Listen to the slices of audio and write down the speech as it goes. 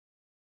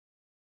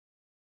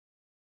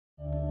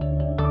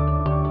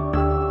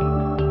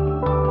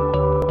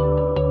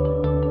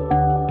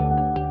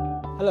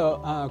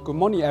Good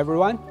morning,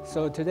 everyone.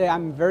 So today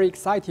I'm very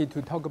excited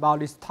to talk about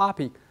this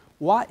topic,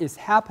 what is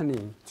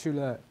happening to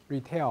the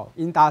retail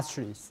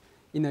industries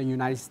in the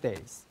United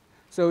States.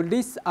 So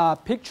these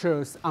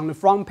pictures on the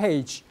front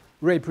page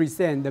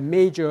represent the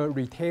major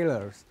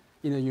retailers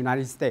in the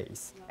United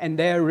States and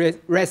their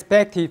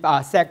respective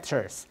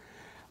sectors.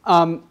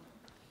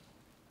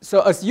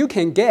 So as you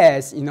can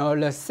guess,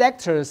 the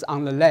sectors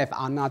on the left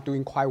are not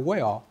doing quite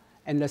well,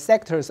 and the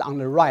sectors on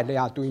the right, they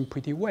are doing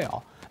pretty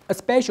well,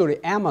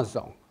 especially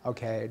Amazon.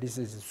 Okay, this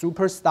is a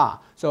superstar.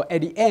 So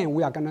at the end,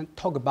 we are going to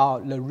talk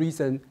about the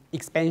recent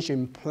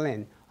expansion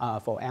plan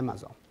for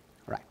Amazon.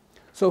 Right.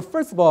 So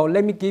first of all,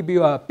 let me give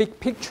you a big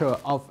picture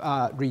of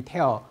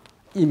retail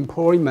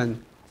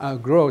employment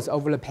growth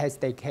over the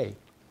past decade,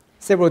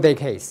 several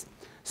decades.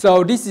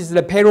 So this is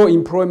the payroll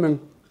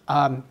employment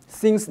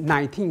since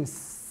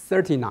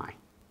 1939.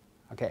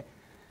 Okay,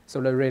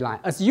 so the red line.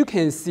 As you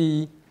can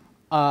see,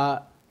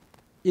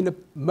 in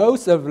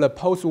most of the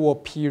post-war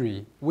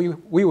period, we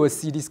will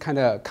see this kind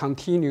of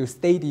continuous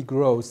steady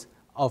growth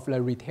of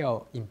the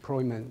retail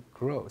employment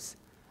growth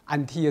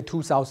until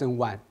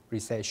 2001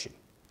 recession.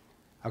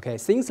 Okay,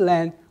 since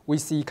then, we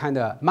see kind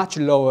of much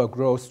lower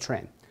growth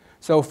trend.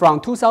 So from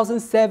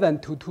 2007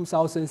 to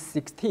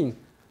 2016,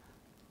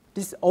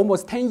 this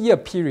almost 10-year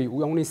period,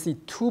 we only see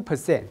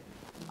 2%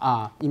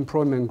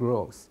 employment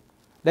growth.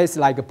 That's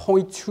like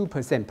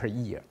 0.2% per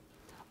year.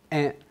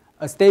 And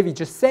as David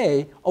just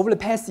said, over the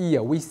past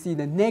year, we see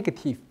the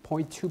negative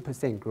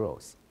 0.2%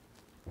 growth.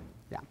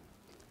 Yeah.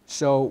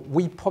 So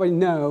we probably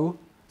know,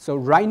 so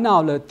right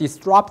now the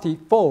disruptive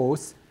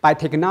force by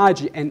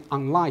technology and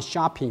online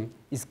shopping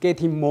is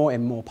getting more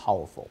and more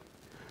powerful.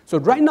 So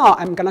right now,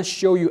 I'm going to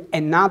show you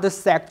another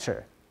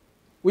sector,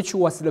 which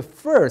was the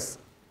first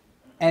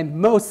and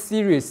most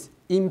serious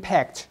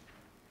impact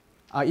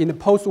in the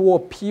post-war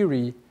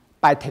period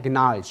by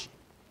technology.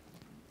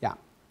 Yeah,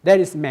 that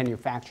is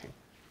manufacturing.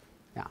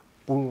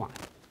 Blue line.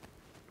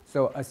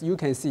 So as you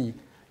can see,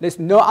 there's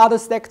no other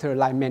sector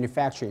like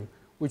manufacturing,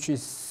 which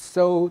is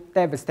so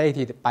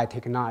devastated by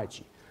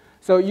technology.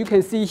 So you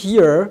can see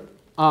here,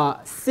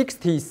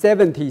 60s,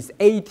 70s,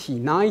 80s,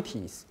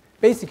 90s,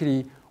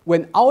 basically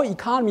when our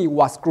economy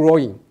was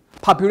growing,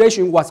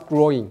 population was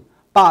growing,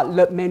 but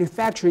the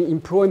manufacturing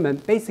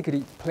employment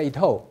basically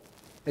plateaued.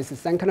 There's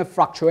some kind of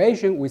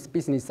fluctuation with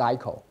business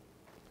cycle.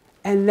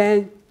 And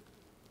then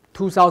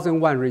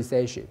 2001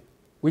 recession,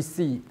 we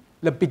see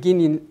the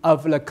beginning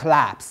of the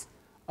collapse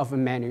of the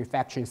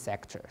manufacturing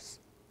sectors.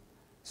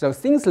 So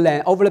since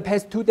then, over the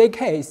past 2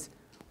 decades,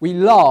 we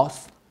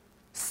lost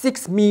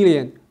 6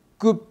 million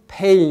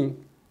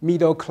good-paying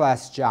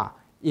middle-class jobs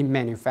in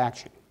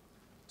manufacturing.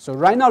 So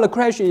right now the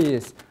question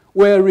is,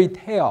 will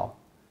retail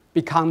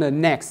become the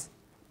next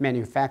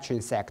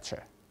manufacturing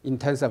sector in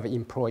terms of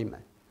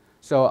employment?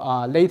 So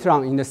later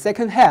on in the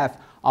second half,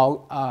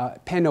 our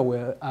panel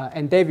will,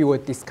 and David will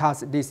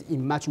discuss this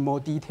in much more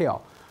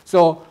detail.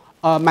 So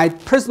my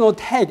personal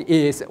take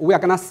is we are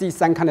going to see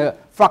some kind of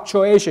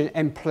fluctuation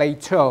and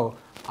plateau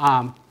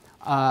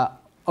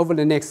over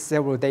the next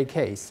several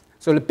decades.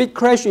 So the big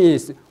question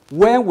is,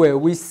 when will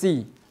we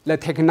see the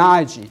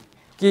technology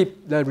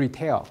give the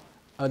retail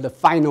the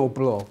final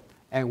blow?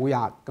 And we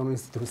are going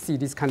to see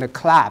this kind of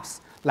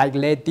collapse like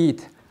they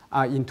did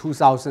in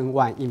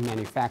 2001 in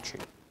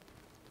manufacturing.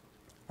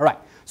 All right,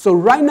 so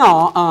right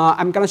now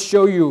I'm going to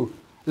show you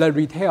the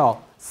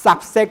retail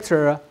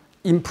subsector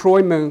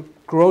employment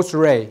growth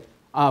rate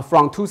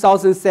from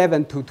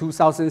 2007 to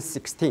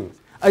 2016.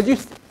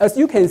 As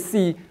you can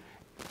see,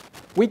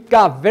 we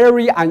got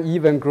very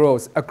uneven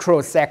growth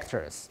across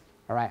sectors.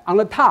 All right. On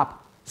the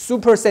top,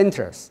 super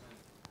centers,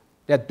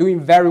 they're doing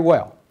very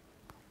well.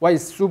 What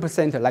is super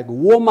center? Like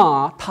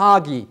Walmart,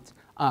 Target,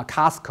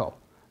 Costco.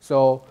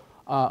 So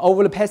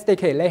over the past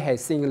decade, they have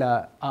seen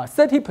the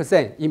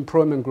 30%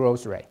 employment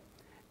growth rate,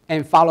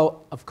 and followed,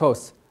 of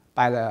course,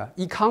 by the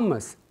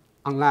e-commerce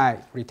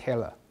online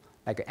retailer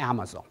like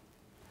Amazon.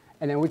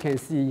 And then we can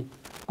see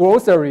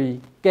grocery,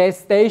 gas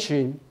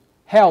station,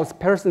 health,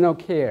 personal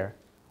care,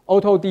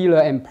 auto dealer,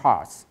 and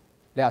parts.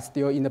 They are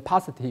still in the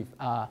positive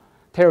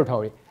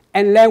territory.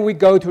 And then we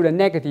go to the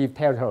negative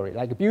territory,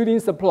 like building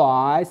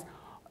supplies,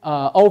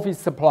 office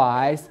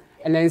supplies,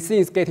 and then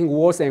things getting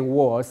worse and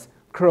worse,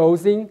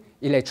 clothing,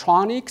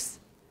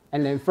 electronics,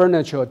 and then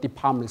furniture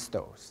department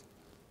stores.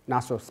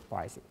 Not so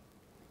surprising.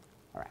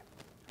 All right.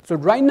 So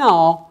right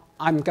now,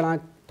 I'm going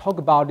to talk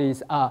about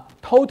this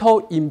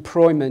total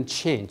employment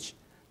change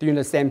during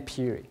the same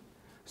period.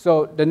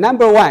 So the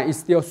number one is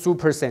still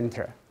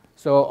supercenter.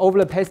 So over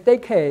the past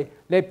decade,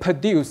 they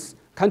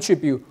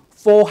contribute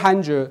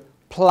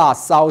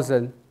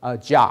 400,000+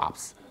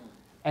 jobs,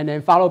 and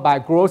then followed by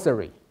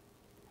grocery,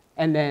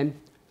 and then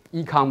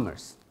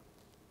e-commerce.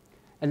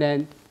 And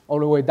then all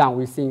the way down,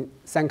 we've seen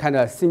some kind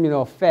of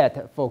similar effect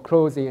for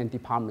clothing and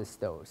department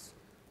stores.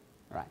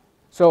 Right.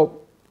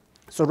 So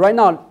right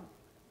now,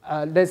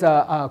 there's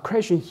a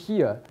question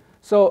here.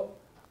 So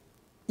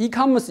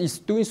e-commerce is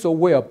doing so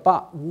well,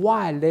 but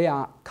why they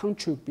are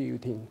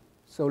contributing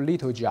so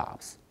little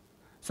jobs?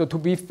 So to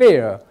be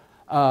fair,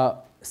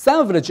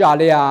 some of the jobs,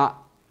 they are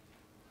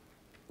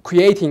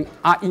creating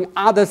in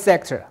other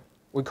sector.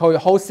 We call it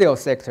wholesale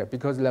sector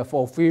because the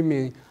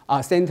fulfillment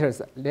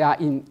centers, they are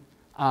in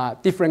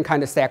different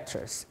kind of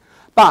sectors.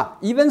 But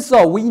even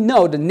so, we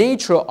know the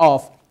nature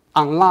of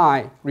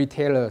online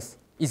retailers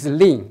is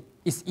lean,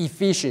 is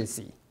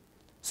efficiency.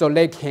 So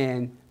they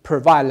can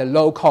provide a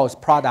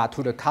low-cost product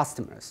to the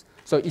customers.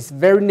 So it's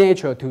very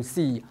natural to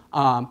see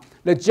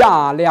the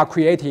job they are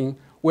creating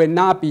will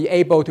not be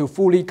able to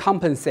fully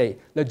compensate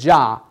the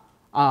job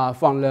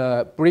from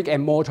the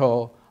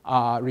brick-and-mortar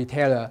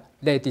retailer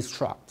they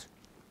disrupt.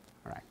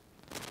 All right.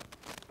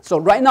 So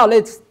right now,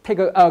 let's take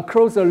a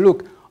closer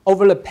look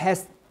over the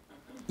past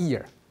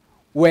year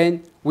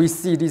when we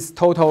see this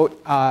total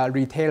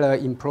retailer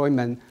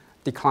employment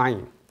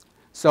declining.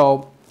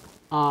 So,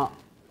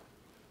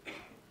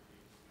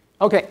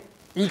 okay,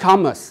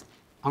 e-commerce,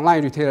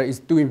 online retailer is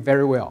doing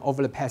very well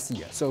over the past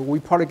year. So we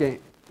probably can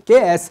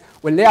guess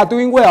when they are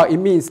doing well, it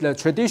means the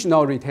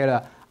traditional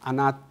retailer are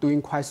not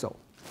doing quite so.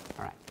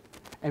 All right.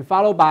 And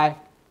followed by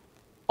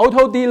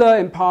auto dealer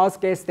and parts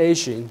gas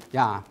station.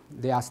 Yeah,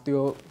 they are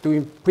still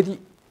doing pretty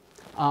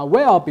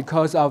well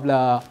because of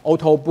the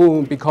auto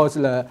boom, because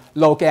of the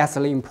low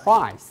gasoline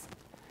price.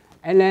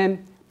 And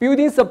then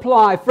building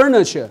supply,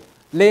 furniture,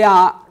 they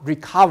are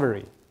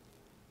recovering,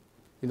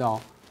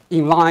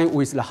 in line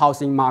with the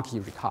housing market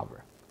recovery.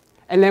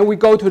 And then we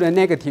go to the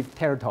negative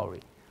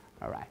territory,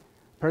 all right,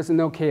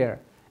 personal care.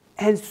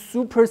 And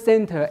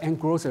supercenter and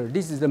grocery,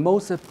 this is the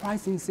most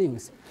surprising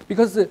things.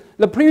 Because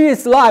the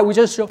previous slide we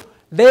just showed,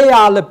 they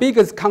are the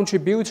biggest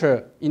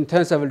contributor in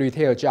terms of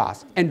retail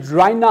jobs. And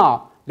right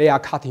now, they are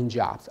cutting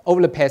jobs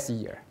over the past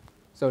year.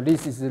 So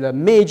this is the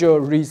major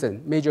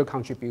reason, major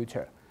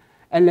contributor.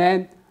 And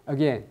then,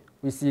 again,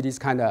 we see this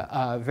kind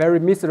of very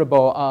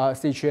miserable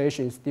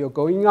situation still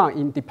going on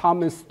in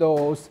department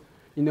stores,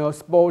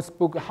 sports,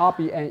 book,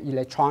 hobby, and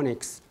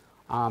electronics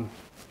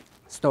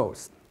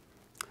stores.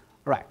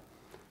 Right.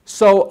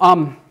 So,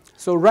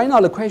 so right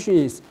now the question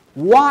is,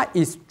 what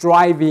is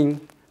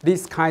driving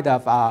this kind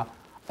of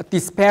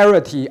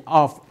disparity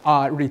of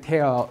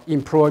retail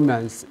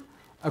employments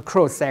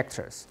across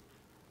sectors?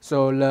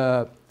 So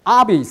the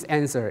obvious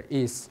answer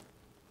is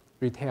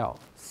retail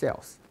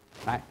sales,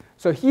 right?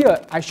 So here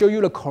I show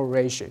you the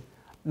correlation.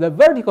 The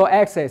vertical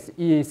axis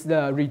is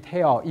the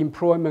retail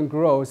employment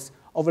growth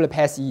over the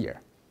past year.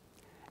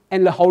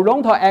 And the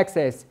horizontal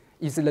axis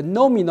is the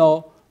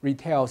nominal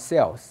retail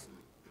sales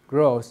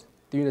growth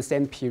during the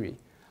same period.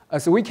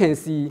 As we can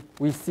see,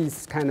 we see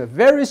this kind of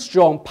very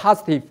strong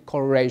positive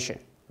correlation,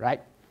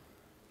 right?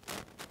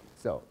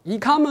 So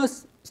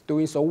e-commerce is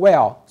doing so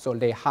well, so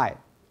they hire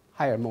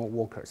more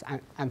workers. And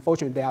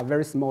unfortunately, they are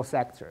very small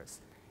sectors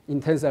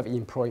in terms of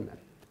employment.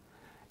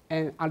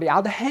 And on the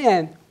other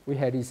hand, we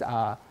had this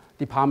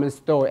department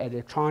store,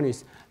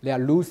 electronics, they are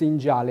losing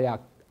jobs, they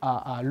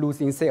are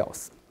losing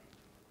sales.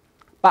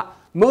 But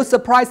most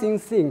surprising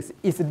thing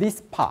is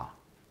this part,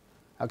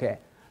 okay?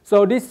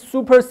 So these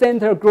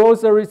supercenter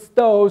grocery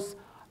stores,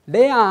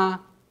 they are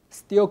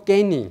still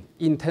gaining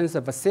in terms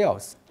of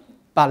sales,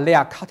 but they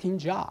are cutting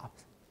jobs.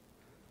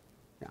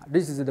 Yeah,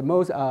 this is the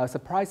most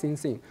surprising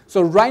thing.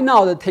 So right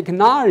now, the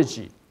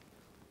technology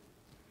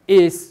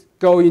is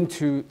going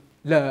to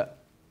the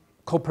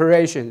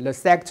corporation, the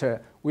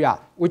sector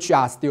which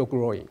are still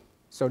growing.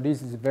 So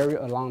this is very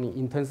alarming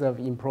in terms of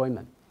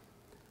employment.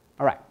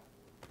 All right.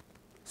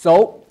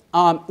 So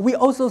we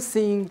also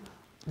seeing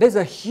there's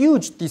a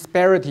huge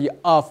disparity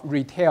of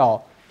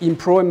retail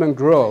employment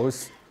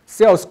growth,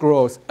 sales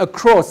growth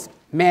across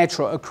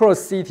metro, across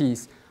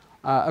cities,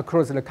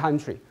 across the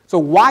country. So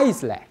why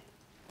is that?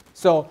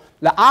 So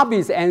the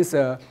obvious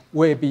answer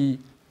will be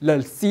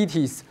the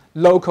city's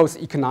local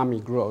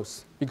economic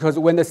growth. Because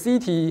when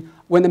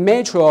the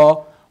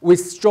metro with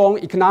strong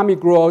economic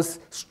growth,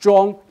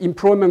 strong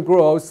employment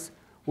growth,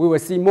 we will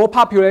see more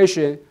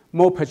population,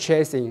 more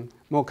purchasing,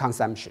 more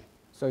consumption.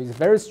 So it's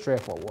very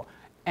straightforward.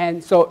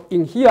 And so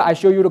in here, I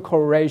show you the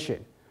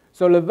correlation.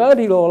 So the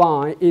vertical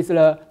line is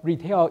the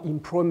retail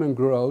employment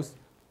growth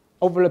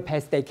over the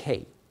past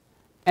decade.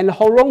 And the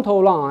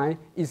horizontal line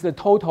is the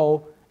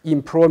total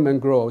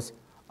employment growth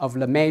of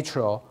the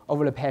metro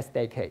over the past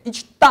decade.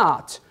 Each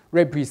dot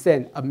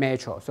represents a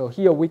metro. So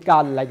here we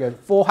got like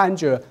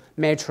 400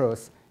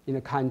 metros in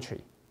the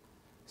country.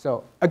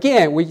 So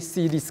again, we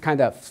see this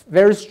kind of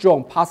very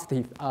strong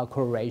positive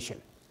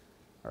correlation.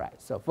 All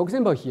right, so for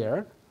example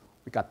here,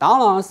 we got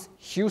Dallas,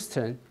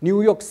 Houston,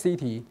 New York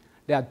City.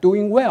 They are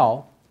doing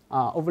well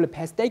over the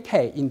past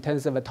decade in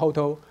terms of the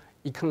total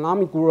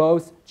economic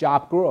growth,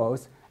 job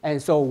growth.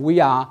 And so we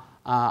are,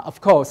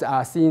 of course,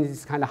 seeing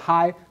this kind of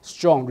high,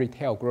 strong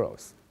retail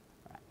growth.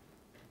 Right.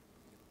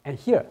 And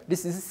here,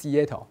 this is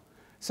Seattle.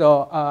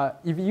 So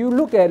if you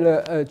look at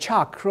the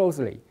chart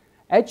closely,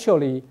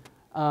 actually,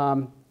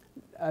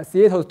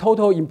 Seattle's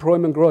total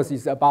employment growth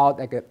is about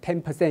like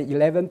 10%,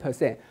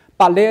 11%.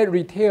 But their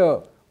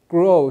retail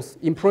growth,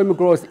 employment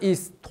growth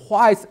is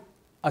twice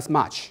as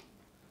much.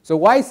 So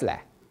why is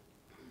that?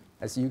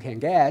 As you can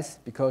guess,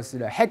 because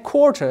the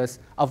headquarters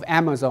of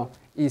Amazon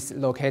is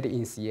located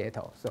in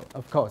Seattle. So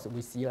of course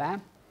we see that.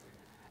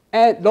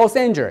 And Los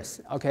Angeles,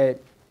 okay,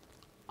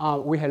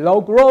 we had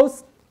low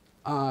growth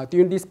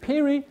during this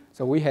period,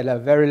 so we had a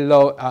very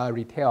low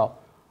retail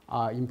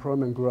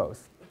employment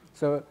growth.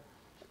 So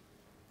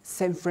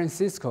San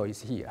Francisco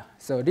is here.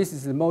 So this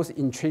is the most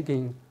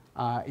intriguing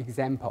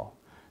example.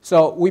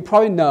 So we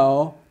probably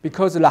know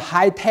because of the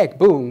high-tech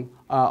boom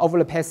over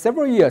the past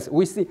several years,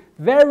 we see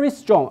very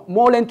strong,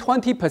 more than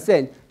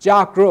 20%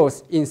 job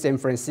growth in San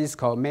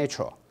Francisco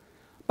metro.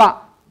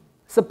 But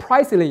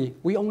surprisingly,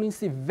 we only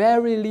see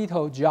very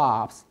little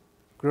jobs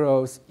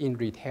growth in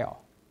retail.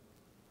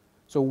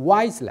 So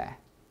why is that?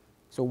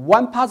 So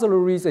one possible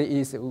reason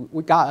is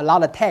we got a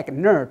lot of tech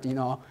nerds,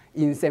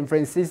 in San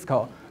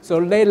Francisco. So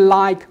they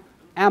like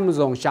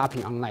Amazon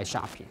shopping, online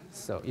shopping.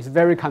 So it's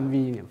very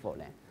convenient for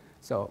them.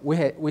 So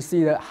we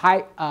see the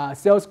high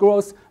sales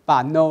growth,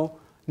 but no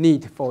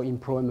need for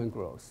employment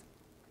growth.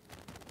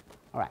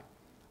 All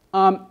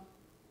right.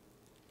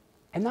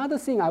 Another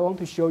thing I want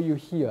to show you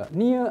here,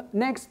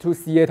 next to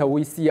Seattle,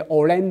 we see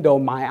Orlando,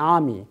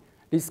 Miami,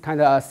 these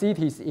kind of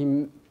cities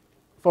in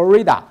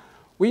Florida.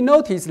 We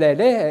notice that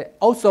they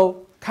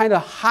also kind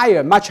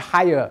of much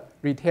higher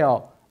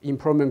retail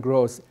employment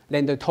growth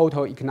than the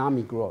total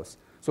economic growth.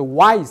 So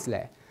why is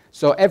that?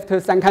 So after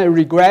some kind of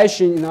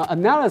regression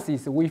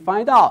analysis, we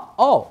find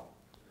out,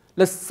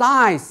 the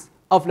size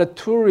of the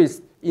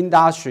tourist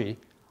industry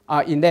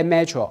in that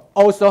metro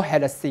also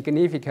had a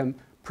significant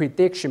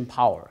prediction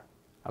power.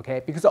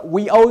 Okay, because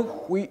we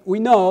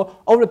know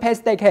over the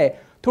past decade,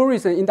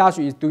 tourism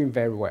industry is doing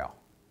very well.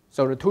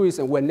 So the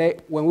tourism,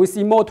 when we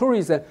see more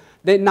tourism,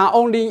 they not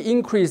only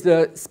increase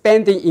the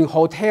spending in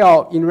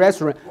hotel, in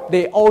restaurant,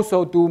 they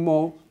also do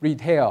more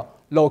retail,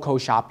 local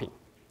shopping.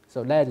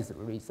 So that is the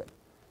reason.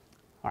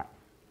 All right.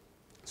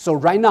 So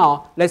right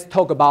now, let's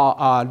talk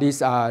about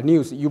this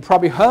news. You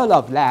probably heard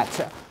of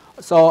that.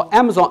 So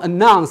Amazon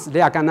announced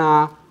they are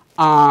gonna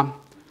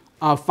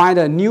find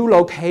a new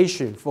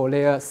location for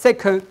their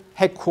second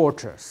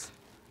headquarters.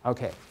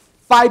 Okay,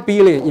 $5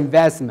 billion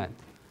investment,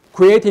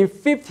 creating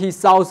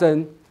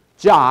 50,000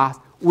 jobs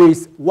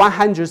with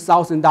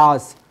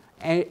 $100,000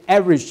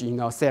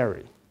 average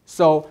salary.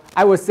 So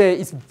I would say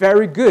it's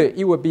very good.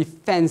 It would be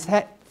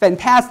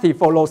fantastic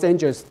for Los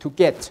Angeles to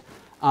get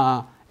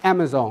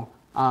Amazon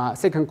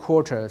second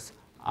quarters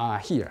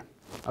here.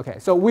 Okay,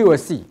 so we will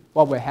see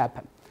what will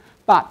happen.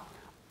 But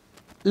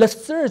the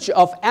search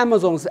of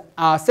Amazon's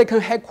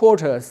second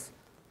headquarters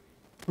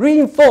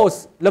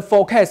reinforce the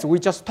forecast we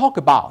just talked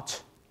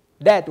about.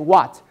 That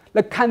what?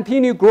 The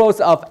continued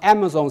growth of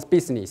Amazon's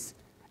business,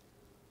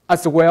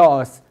 as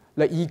well as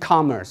the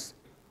e-commerce,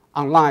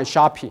 online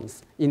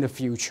shoppings in the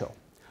future.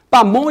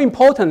 But more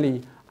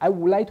importantly, I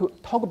would like to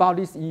talk about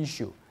this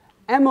issue.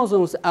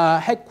 Amazon's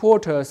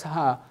headquarters,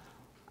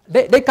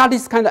 they got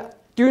this kind of,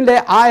 during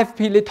their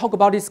RFP, they talk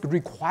about this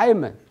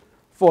requirement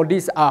for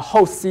this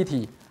host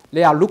city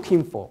they are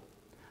looking for.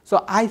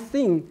 So I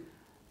think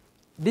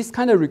this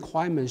kind of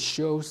requirement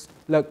shows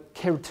the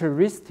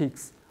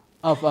characteristics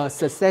of a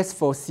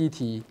successful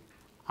city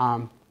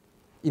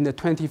in the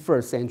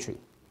 21st century,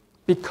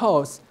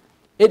 because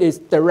it is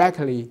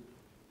directly,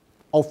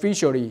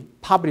 officially,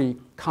 publicly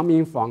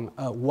coming from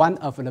one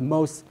of the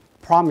most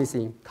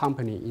promising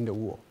companies in the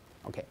world.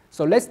 Okay,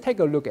 so let's take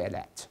a look at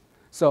that.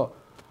 So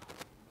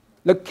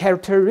the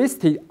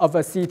characteristic of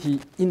a city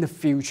in the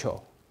future.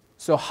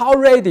 So how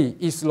ready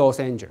is Los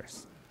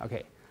Angeles?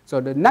 Okay, so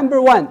the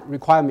number one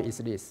requirement is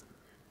this.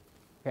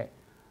 Okay,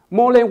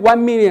 more than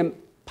 1 million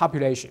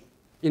population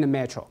in the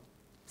metro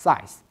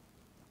size.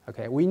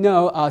 Okay, we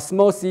know a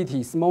small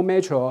city, small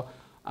metro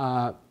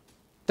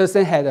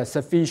doesn't have a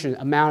sufficient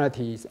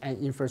amenities and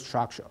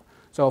infrastructure.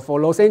 So for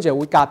Los Angeles,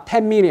 we got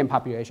 10 million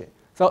population.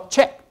 So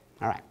check,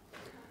 all right.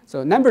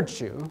 So number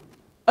two,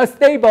 a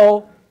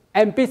stable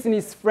and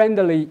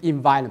business-friendly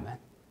environment.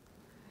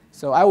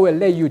 So I will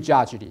let you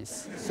judge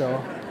this.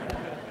 So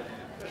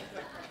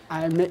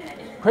I make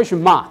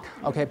question mark.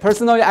 Okay,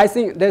 personally, I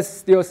think there's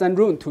still some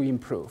room to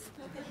improve.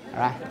 All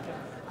right.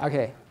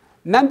 Okay.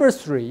 Number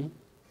three,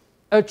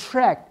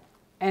 attract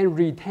and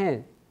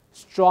retain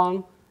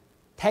strong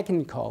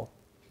technical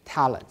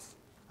talents.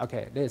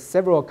 Okay, there's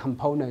several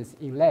components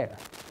in there.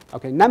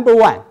 Okay, number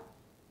one,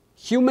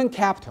 human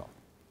capital.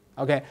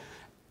 Okay,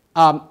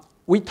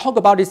 we talked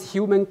about this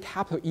human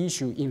capital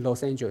issue in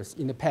Los Angeles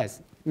in the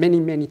past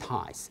many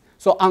times.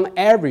 So on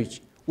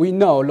average, we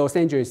know Los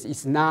Angeles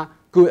is not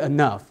good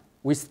enough.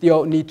 We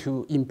still need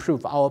to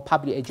improve our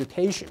public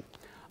education.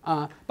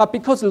 But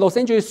because Los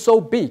Angeles is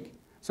so big,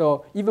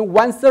 so even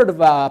 1/3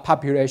 of our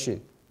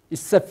population is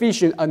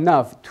sufficient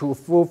enough to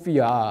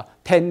fulfill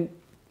 10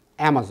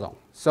 Amazon.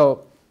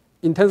 So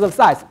in terms of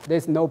size,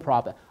 there's no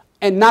problem.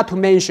 And not to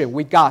mention,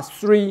 we got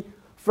 3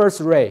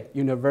 first-rate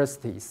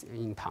universities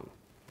in town.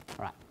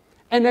 All right.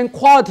 And then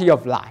quality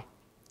of life.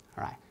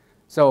 All right.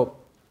 So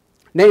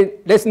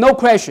there's no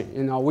question,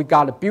 we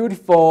got a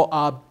beautiful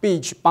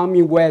beach,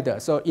 balmy weather.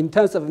 So in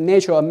terms of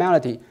natural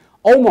amenity,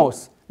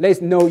 almost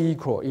there's no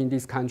equal in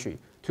this country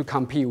to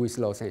compete with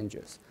Los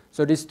Angeles.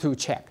 So these two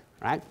check,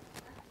 right?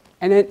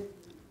 And then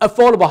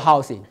affordable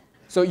housing.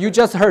 So you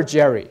just heard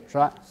Jerry,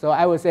 right? So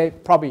I would say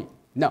probably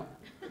no.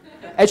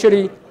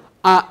 Actually,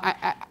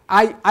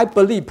 I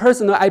believe,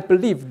 personally, I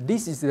believe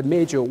this is the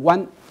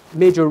one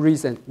major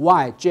reason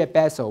why Jeff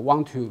Bezos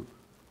want to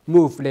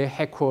move their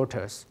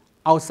headquarters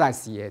outside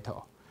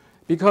Seattle.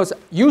 Because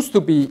used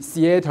to be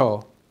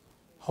Seattle,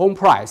 home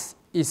price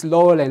is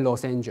lower than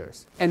Los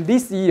Angeles. And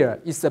this year,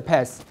 it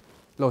surpassed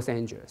Los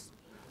Angeles.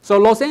 So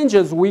Los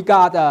Angeles, we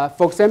got,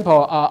 for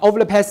example, over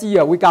the past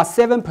year, we got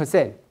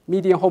 7%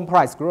 median home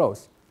price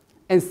growth.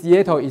 And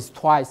Seattle is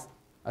twice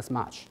as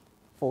much,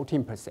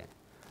 14%.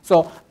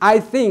 So I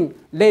think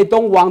they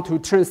don't want to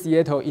turn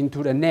Seattle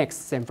into the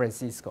next San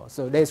Francisco.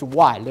 So that's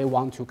why they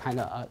want to kind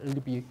of a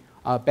little bit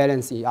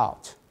balance it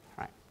out.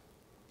 Right?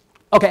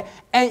 Okay,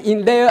 and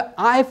in their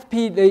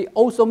IFP, they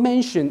also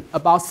mentioned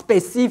about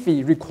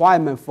specific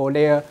requirement for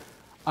their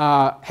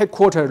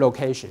headquarters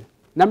location.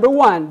 Number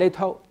one,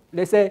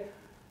 they say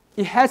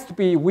it has to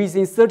be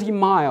within 30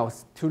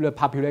 miles to the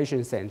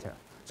population center.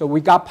 So we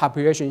got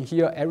population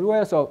here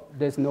everywhere, so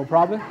there's no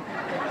problem.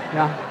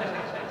 Yeah.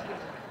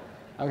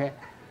 Okay.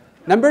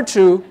 Number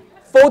two,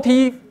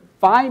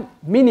 45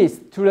 minutes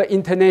to the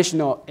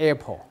international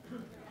airport.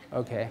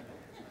 Okay.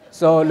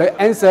 So the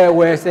answer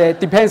will say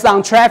depends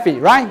on traffic,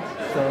 right?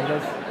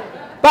 So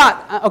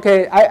but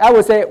okay, I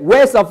would say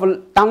west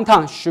of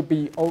downtown should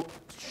be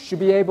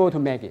able to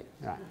make it.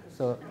 Right.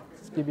 So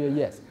let's give you a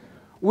yes.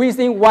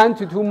 Within 1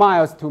 to 2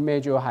 miles to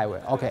major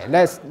highway. Okay,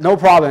 that's no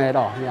problem at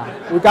all.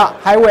 Yeah, we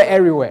got highway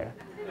everywhere.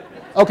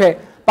 Okay,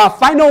 but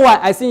final one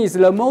I think is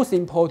the most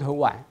important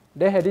one.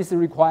 They have this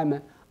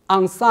requirement: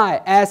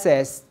 on-site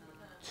access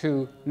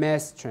to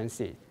mass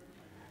transit.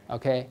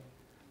 Okay,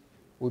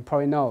 we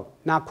probably know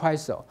not quite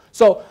so.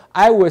 So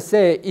I would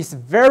say it's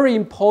very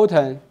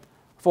important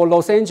for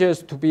Los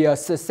Angeles to be a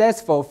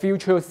successful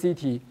future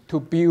city to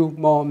build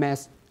more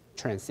mass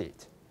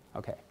transit.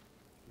 Okay,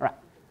 all right.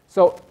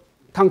 So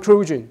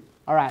conclusion,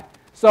 all right.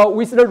 So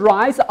with the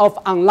rise of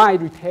online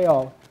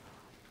retail,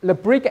 the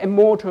brick and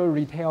mortar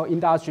retail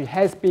industry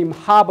has been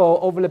hobbled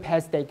over the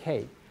past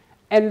decade,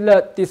 and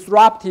the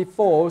disruptive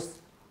force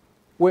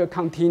will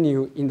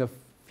continue in the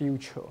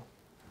future.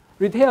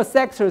 Retail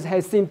sectors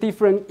have seen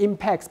different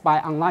impacts by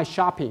online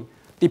shopping.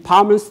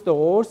 Department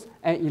stores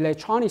and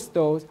electronic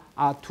stores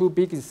are two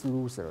biggest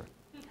losers.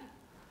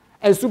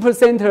 And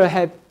supercenters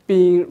have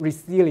been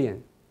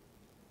resilient.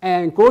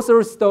 And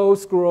grocery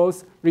stores'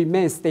 growth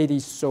remains steady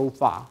so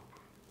far.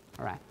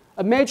 All right.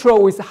 A metro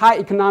with high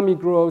economic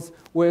growth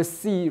will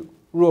see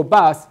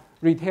robust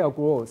retail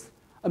growth.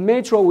 A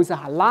metro with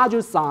a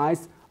larger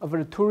size of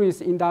the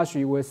tourist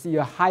industry will see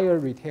a higher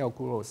retail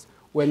growth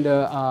when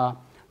the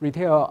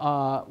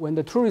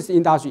tourist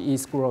industry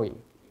is growing.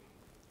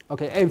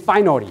 Okay, and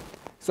finally,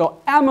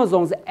 so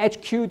Amazon's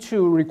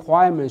HQ2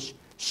 requirements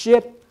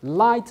shed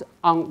light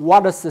on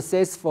what a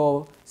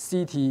successful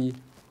city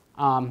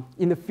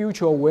in the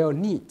future will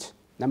need.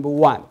 Number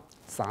one,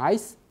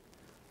 size.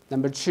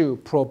 Number two,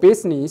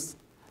 pro-business.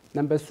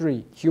 Number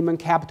three, human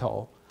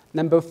capital.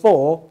 Number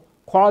four,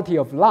 quality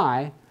of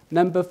life.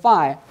 Number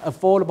five,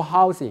 affordable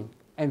housing.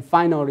 And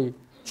finally,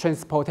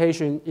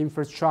 transportation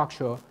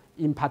infrastructure,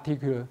 in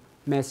particular,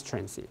 mass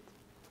transit.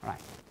 All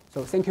right.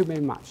 So thank you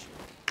very much.